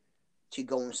down to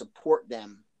go and support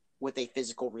them with a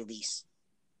physical release.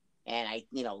 And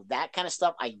that kind of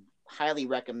stuff I highly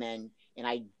recommend, and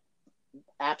I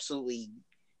absolutely,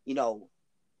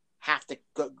 have to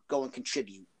go and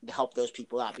contribute to help those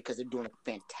people out, because they're doing a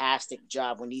fantastic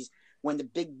job when the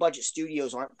big budget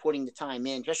studios aren't putting the time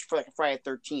in, especially for like Friday the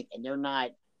 13th, and they're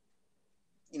not,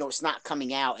 it's not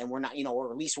coming out, and we're not,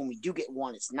 or at least when we do get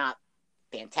one, it's not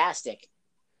fantastic.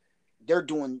 They're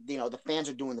doing, the fans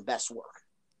are doing the best work.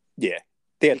 Yeah.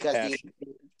 They have the passion.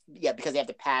 Because they have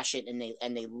the passion, and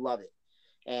they love it.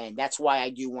 And that's why I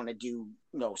do want to do,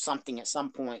 something at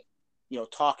some point,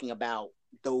 talking about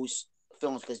those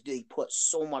films, because they put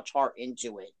so much heart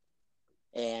into it.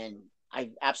 And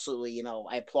I absolutely,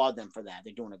 I applaud them for that.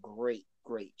 They're doing a great,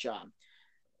 great job.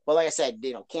 But like I said,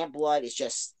 Camp Blood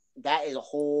is that is a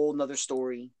whole nother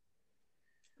story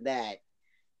that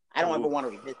I don't ever want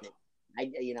to revisit.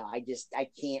 I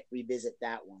can't revisit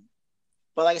that one.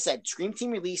 But like I said, Scream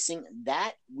Team releasing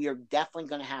that, we are definitely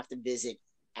going to have to visit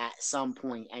at some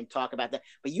point and talk about that.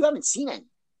 But you haven't seen it,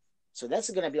 so that's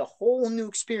going to be a whole new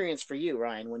experience for you,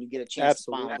 Ryan, when you get a chance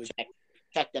to finally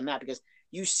check them out, because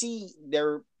you see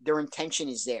their intention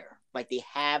is there. Like they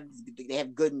have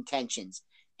good intentions,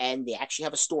 and they actually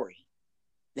have a story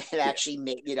that actually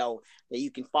make that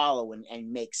you can follow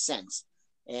and make sense.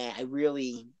 And I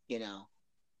really,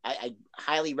 I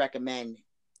highly recommend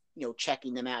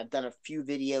checking them out. I've done a few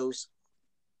videos,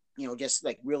 just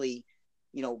like really,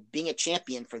 being a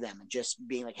champion for them and just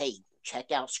being like, hey,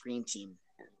 check out Scream Team,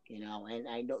 and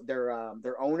I know their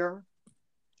owner,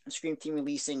 Scream Team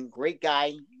Releasing, great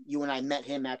guy. You and I met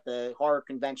him at the horror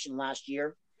convention last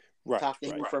year. Talked to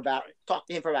him for about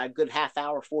a good half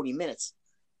hour, 40 minutes.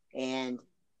 And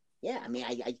yeah,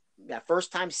 I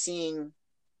first time seeing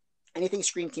anything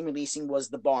Scream Team Releasing was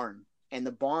The Barn. And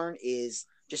The Barn is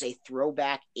just a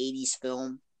throwback 80s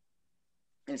film.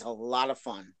 And it's a lot of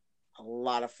fun.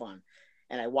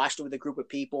 And I watched it with a group of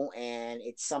people, and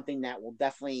it's something that will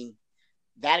definitely,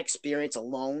 that experience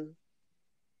alone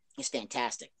is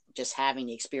fantastic. Just having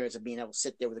the experience of being able to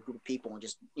sit there with a group of people and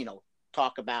just,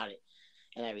 talk about it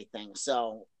and everything.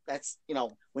 So that's,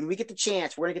 when we get the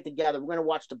chance, we're going to get together. We're going to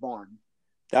watch The Barn.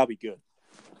 That'll be good.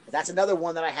 That's another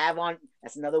one that I have on.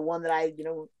 That's another one that I,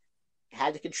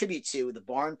 had to contribute to. The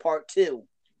Barn Part 2.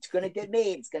 It's going to get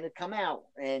made. It's going to come out.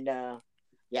 And,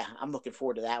 yeah, I'm looking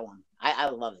forward to that one. I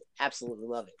love it. Absolutely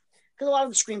love it. Because a lot of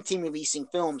the Scream Team releasing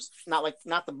films, not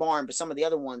The Barn, but some of the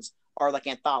other ones are like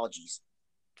anthologies.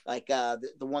 Like the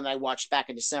one that I watched back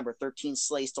in December, 13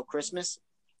 Slays Till Christmas.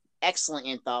 Excellent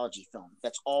anthology film.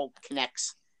 That's all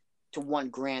connects to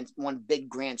one big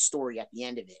grand story at the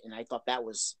end of it, and I thought that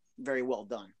was very well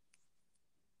done.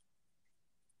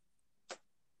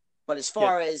 But as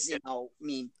far as I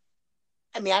mean,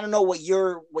 I don't know what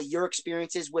your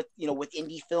experience is with with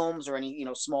indie films or any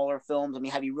smaller films. I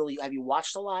mean, have you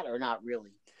watched a lot or not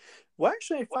really? Well,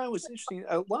 actually, I find it was interesting.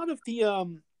 A lot of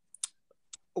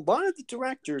the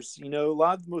directors, a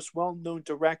lot of the most well-known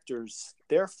directors,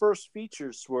 their first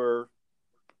features were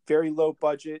very low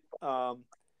budget.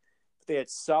 They had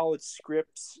solid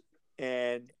scripts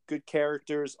and good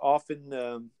characters,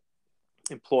 often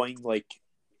employing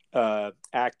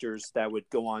actors that would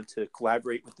go on to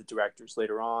collaborate with the directors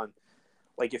later on.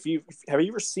 Like, have you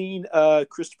ever seen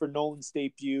Christopher Nolan's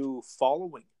debut,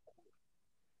 Following?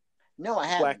 No, I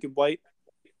haven't. Black and white.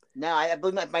 No, I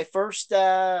believe my first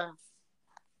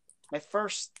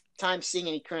time seeing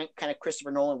any kind of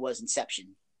Christopher Nolan was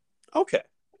Inception. Okay.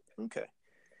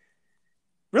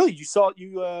 Really, you saw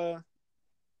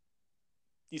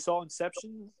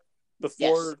Inception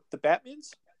before the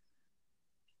Batmans?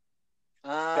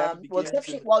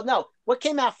 Inception. Well, no. What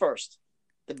came out first?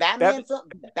 The Batman film.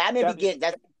 Batman Begins.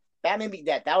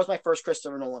 That was my first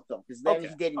Christopher Nolan film because then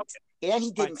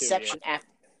he did Inception after.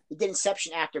 He did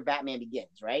Inception after Batman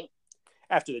Begins, right?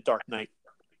 After The Dark Knight.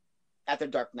 After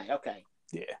Dark Knight, okay.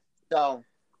 Yeah.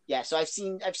 So I've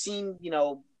seen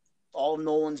all of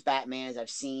Nolan's Batmans. I've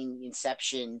seen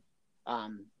Inception.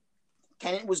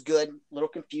 Tenet was good, a little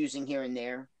confusing here and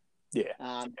there. Yeah.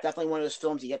 Definitely one of those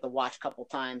films you have to watch a couple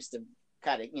times to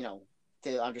kind of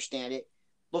to understand it.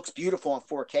 Looks beautiful in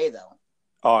 4K though.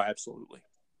 Oh, absolutely.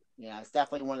 Yeah, it's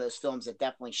definitely one of those films that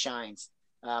definitely shines.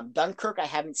 Dunkirk I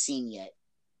haven't seen yet,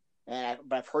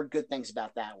 but I've heard good things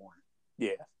about that one.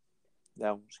 Yeah,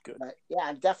 that one's good. But yeah,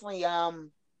 I'm definitely now,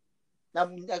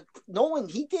 Nolan.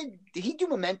 Did he do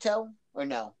Memento or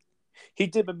no? He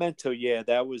did Memento. Yeah,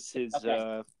 that was his.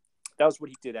 Okay. That was what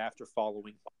he did after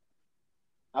Following.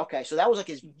 Okay, so that was like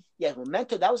his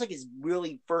Memento. That was like his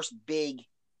really first big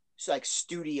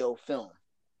studio film.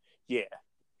 Yeah.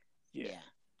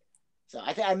 So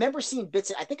I remember seeing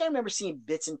bits. I think I remember seeing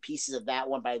bits and pieces of that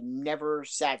one, but I never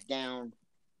sat down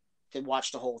to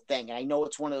watch the whole thing. And I know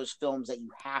it's one of those films that you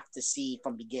have to see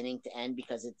from beginning to end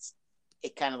because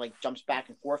it kind of like jumps back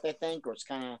and forth. I think, or it's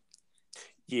kind of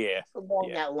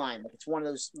along that line. Like it's one of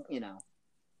those,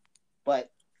 But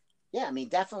yeah, I mean,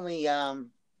 definitely.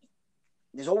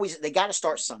 They got to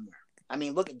start somewhere. I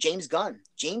mean, look at James Gunn.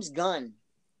 James Gunn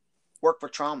worked for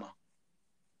Troma,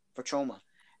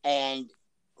 and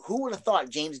who would have thought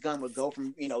James Gunn would go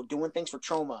from doing things for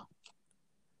Troma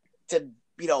to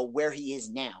where he is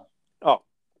now? Oh,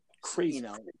 crazy!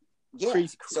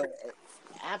 Crazy. So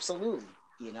absolutely,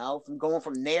 from going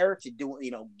from there to doing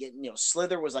getting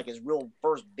Slither was like his real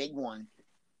first big one,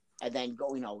 and then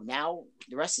now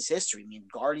the rest is history. I mean,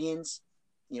 Guardians,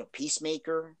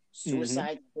 Peacemaker,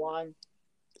 Suicide Squad.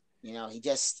 You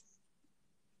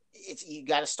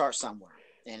got to start somewhere,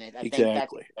 and I think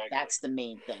that's the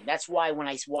main thing. That's why when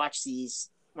I watch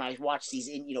these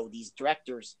these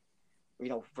directors,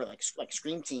 for like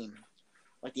Scream Team,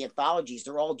 like the anthologies,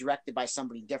 they're all directed by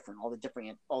somebody different. All the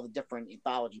different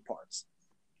anthology parts,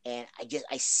 and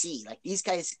I see like these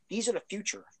guys. These are the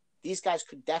future. These guys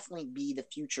could definitely be the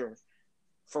future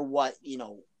for what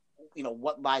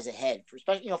what lies ahead,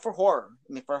 especially for horror.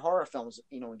 I mean, for horror films,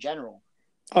 in general.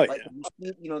 Oh, but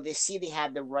they see they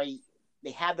have the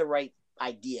right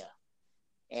idea,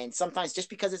 and sometimes just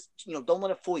because it's don't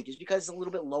let it fool you. Just because it's a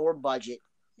little bit lower budget,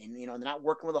 and they're not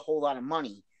working with a whole lot of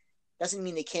money, doesn't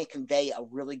mean they can't convey a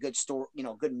really good story,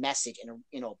 good message, and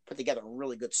put together a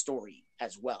really good story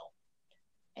as well.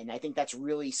 And I think that's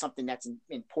really something that's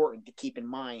important to keep in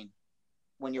mind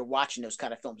when you're watching those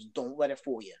kind of films. Don't let it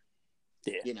fool you.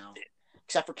 Yeah.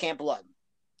 Except for Camp Blood.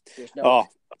 There's no,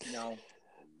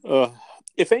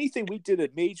 if anything, we did a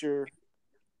major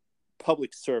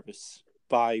public service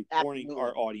by warning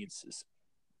our audiences.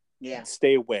 Yeah.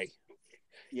 Stay away.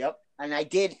 Yep. And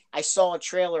I saw a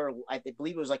trailer, I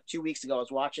believe it was like 2 weeks ago. I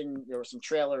was watching, there were some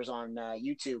trailers on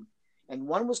YouTube, and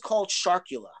one was called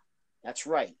Sharkula. That's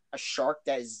right. A shark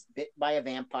that is bit by a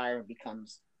vampire and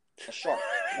becomes a shark.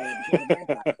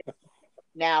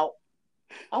 Now,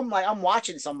 I'm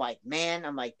watching this. I'm like, man,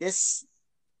 this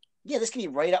could be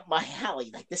right up my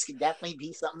alley. Like, this could definitely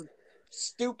be something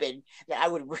stupid that I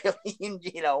would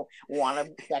really,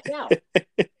 want to check out.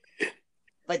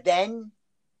 But then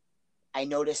I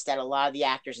noticed that a lot of the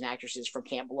actors and actresses from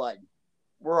Camp Blood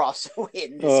were also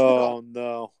in this film. Oh,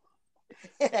 no.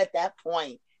 And at that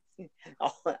point, I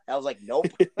was like, nope.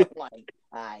 Like,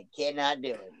 I cannot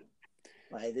do it.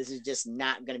 Like, this is just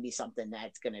not going to be something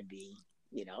that's going to be,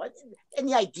 and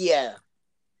the idea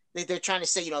they're trying to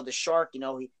say, the shark,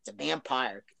 it's a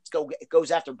vampire. It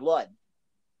goes after blood.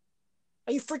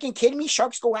 Are you freaking kidding me?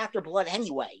 Sharks go after blood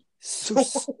anyway. So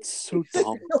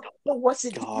dumb. But what's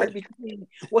the difference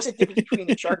between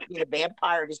a shark being a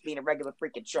vampire and just being a regular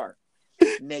freaking shark?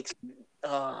 That's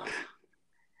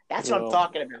what I'm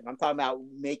talking about. I'm talking about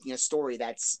making a story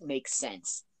that makes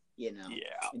sense, Yeah.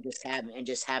 and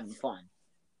just having fun.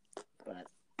 But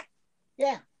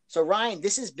yeah. So Ryan,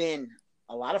 this has been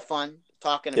a lot of fun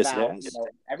talking about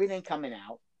everything coming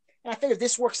out. And I figured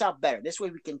this works out better. This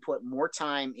way we can put more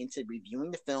time into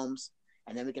reviewing the films,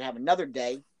 and then we can have another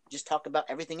day just talk about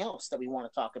everything else that we want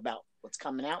to talk about, what's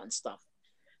coming out and stuff.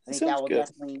 I think that will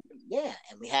definitely,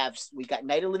 And we got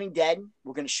Night of Living Dead.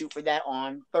 We're going to shoot for that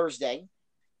on Thursday.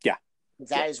 Yeah.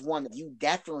 That is one that you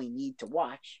definitely need to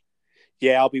watch.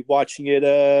 Yeah, I'll be watching it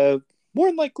more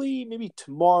than likely maybe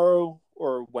tomorrow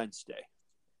or Wednesday.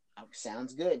 Oh,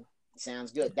 sounds good.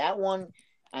 That one,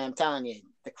 I'm telling you,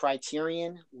 the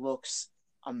Criterion looks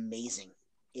amazing.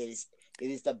 It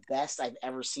is the best I've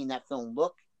ever seen that film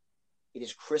look. It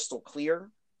is crystal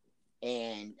clear,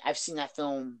 and I've seen that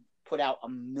film put out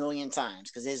 1,000,000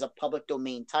 times because it is a public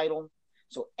domain title.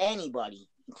 So anybody,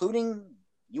 including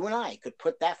you and I, could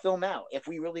put that film out if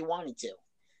we really wanted to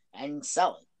and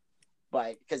sell it.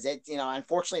 But because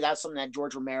unfortunately, that's something that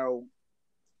George Romero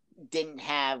didn't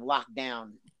have locked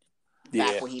down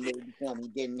back when he made the film. He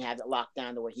didn't have it locked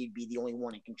down to where he'd be the only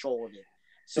one in control of it.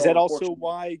 So is that also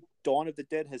why Dawn of the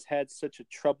Dead has had such a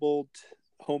troubled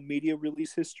home media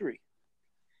release history?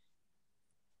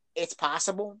 It's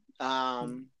possible. I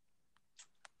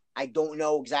don't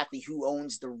know exactly who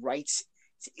owns the rights.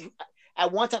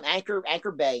 At one time,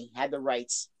 Anchor Bay had the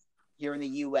rights here in the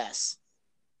U.S.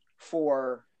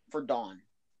 for Dawn,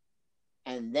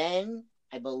 and then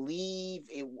I believe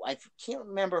I can't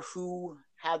remember who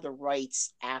had the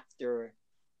rights after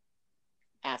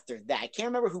that. I can't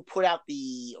remember who put out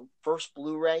the first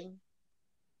Blu Ray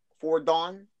for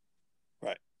Dawn.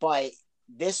 Right. But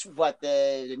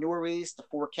the newer release, the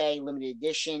 4K limited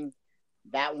edition,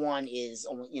 that one is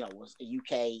only, was a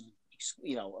UK,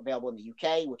 available in the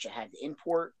UK, which I had to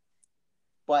import.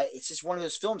 But it's just one of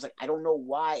those films, like, I don't know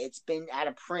why it's been out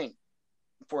of print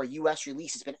for a US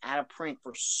release. It's been out of print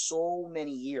for so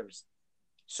many years.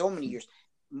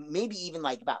 Maybe even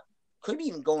could be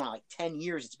even going on 10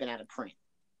 years it's been out of print.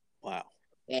 Wow.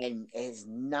 And it has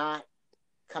not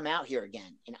come out here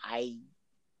again. And I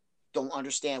don't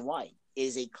understand why. It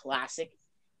is a classic.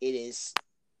 It is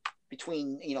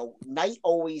between, Night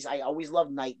I always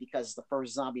loved Night because it's the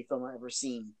first zombie film I've ever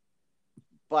seen.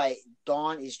 But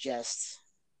Dawn is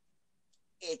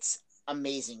it's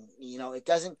amazing. It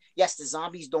doesn't, yes, the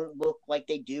zombies don't look like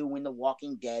they do in The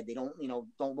Walking Dead. They don't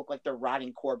look like they're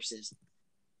rotting corpses.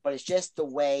 But it's just the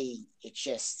way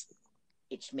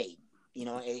it's made.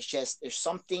 It's just, there's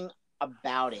something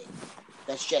about it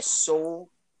that's just so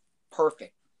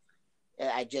perfect.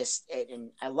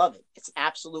 And I love it. It's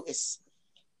absolute.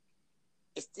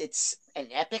 It's an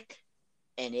epic,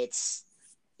 and it's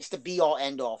the be all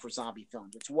end all for zombie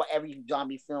films. It's what every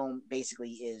zombie film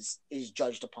basically is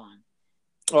judged upon.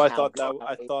 I thought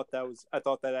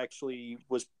that actually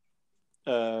was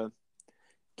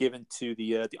given to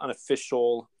the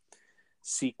unofficial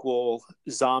sequel,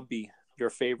 Zombie. Your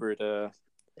favorite? No.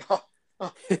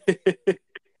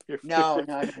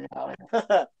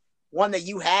 One that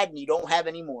you had and you don't have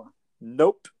anymore.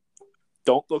 Nope.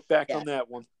 Don't look back on that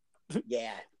one.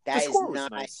 Yeah, that is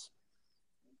not nice.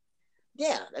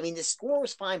 Yeah, I mean the score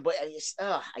was fine, but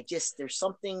there's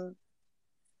something.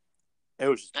 It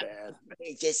was just bad.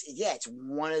 It's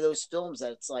one of those films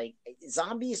that it's like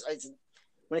zombies.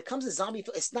 When it comes to zombie,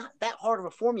 it's not that hard of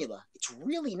a formula. It's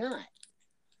really not.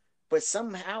 But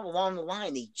somehow along the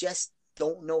line, they just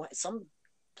don't know. Some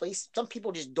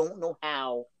people just don't know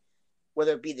how,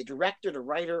 whether it be the director, the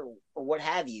writer, or what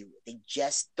have you, they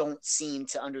just don't seem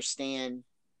to understand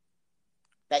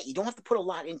that you don't have to put a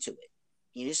lot into it.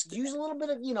 You just use a little bit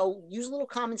of, use a little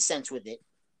common sense with it,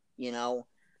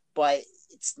 but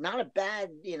it's not a bad,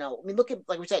 I mean, look at,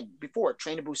 like we said before,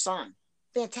 Train to Busan.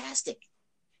 Fantastic.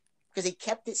 Because they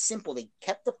kept it simple. They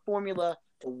kept the formula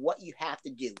to what you have to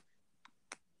do.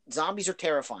 Zombies are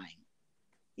terrifying,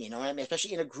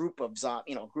 especially in a group of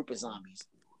zombies.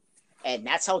 And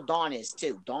that's how Dawn is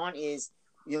too. Dawn is,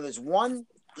 there's one,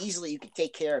 easily you can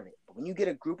take care of it. But when you get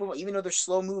a group of them, even though they're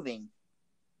slow moving,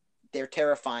 they're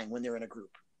terrifying when they're in a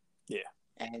group. Yeah.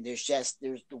 And there's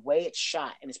the way it's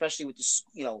shot, and especially with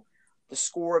the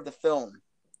score of the film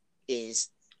is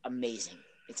amazing.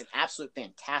 It's an absolute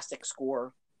fantastic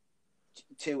score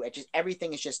too.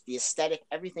 Everything is just the aesthetic.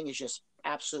 Everything is just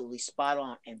absolutely spot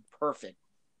on and perfect.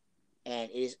 and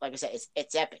it is, like I said,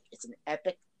 it's epic. It's an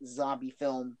epic zombie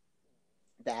film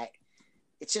that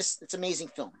it's amazing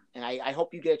film, and I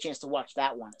hope you get a chance to watch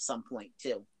that one at some point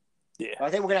too. Yeah, but I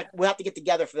think we'll have to get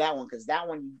together for that one, because that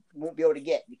one you won't be able to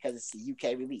get because it's the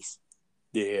UK release.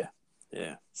 Yeah.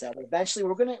 So eventually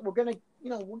we're gonna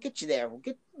we'll get you there. We'll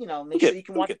get make sure you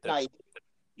can watch it tonight.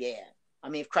 Yeah, I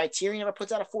mean, if Criterion ever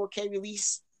puts out a 4K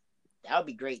release, that would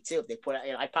be great too. If they put out,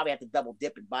 I'd probably have to double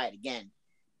dip and buy it again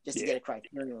just to get a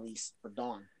Criterion release for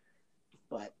Dawn.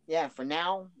 But yeah, for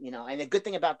now, and the good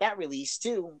thing about that release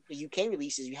too, the UK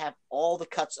release, is you have all the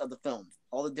cuts of the film,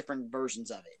 all the different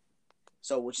versions of it.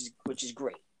 So which is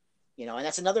great. And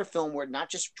that's another film where not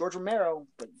just George Romero,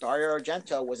 but Dario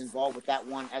Argento was involved with that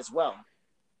one as well.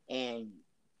 And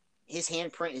his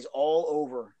handprint is all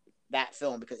over that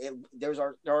film, because there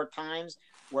are times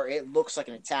where it looks like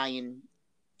an Italian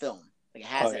film. Like it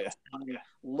has that Italian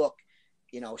look,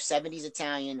 70s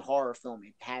Italian horror film.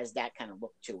 It has that kind of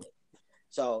look to it.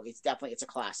 So it's a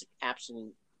classic,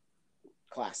 absolute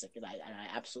classic, and I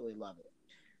absolutely love it.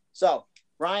 So,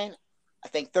 Ryan, I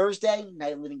think Thursday,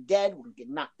 Night of the Living Dead, we're going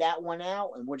to knock that one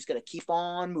out, and we're just going to keep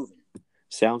on moving.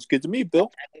 Sounds good to me,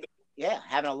 Bill. Yeah,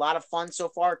 having a lot of fun so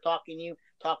far talking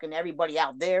to everybody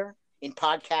out there in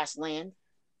podcast land.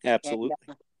 Absolutely.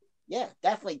 And,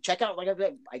 definitely. Check out, like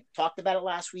I talked about it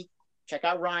last week, check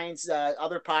out Ryan's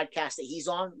other podcast that he's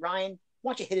on. Ryan,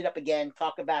 why don't you hit it up again,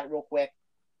 talk about it real quick.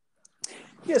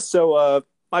 Yeah, so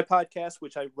my podcast,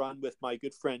 which I run with my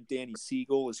good friend Danny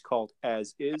Siegel, is called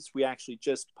As Is. We actually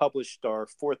just published our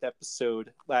 4th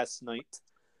episode last night.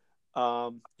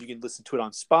 You can listen to it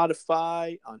on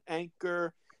Spotify, on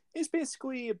Anchor. It's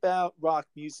basically about rock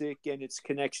music and its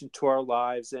connection to our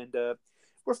lives, and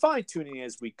we're fine-tuning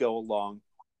as we go along.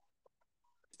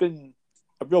 It's been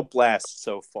a real blast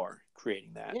so far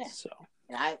creating that. Yeah. So,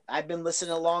 and I've been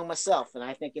listening along myself, and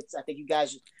I think you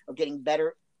guys are getting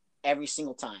better every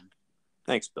single time.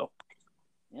 Thanks, Bill.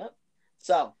 Yep.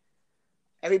 So,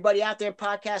 everybody out there in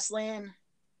podcast land,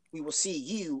 we will see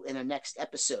you in the next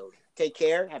episode. Take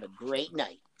care. Have a great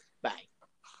night. Bye.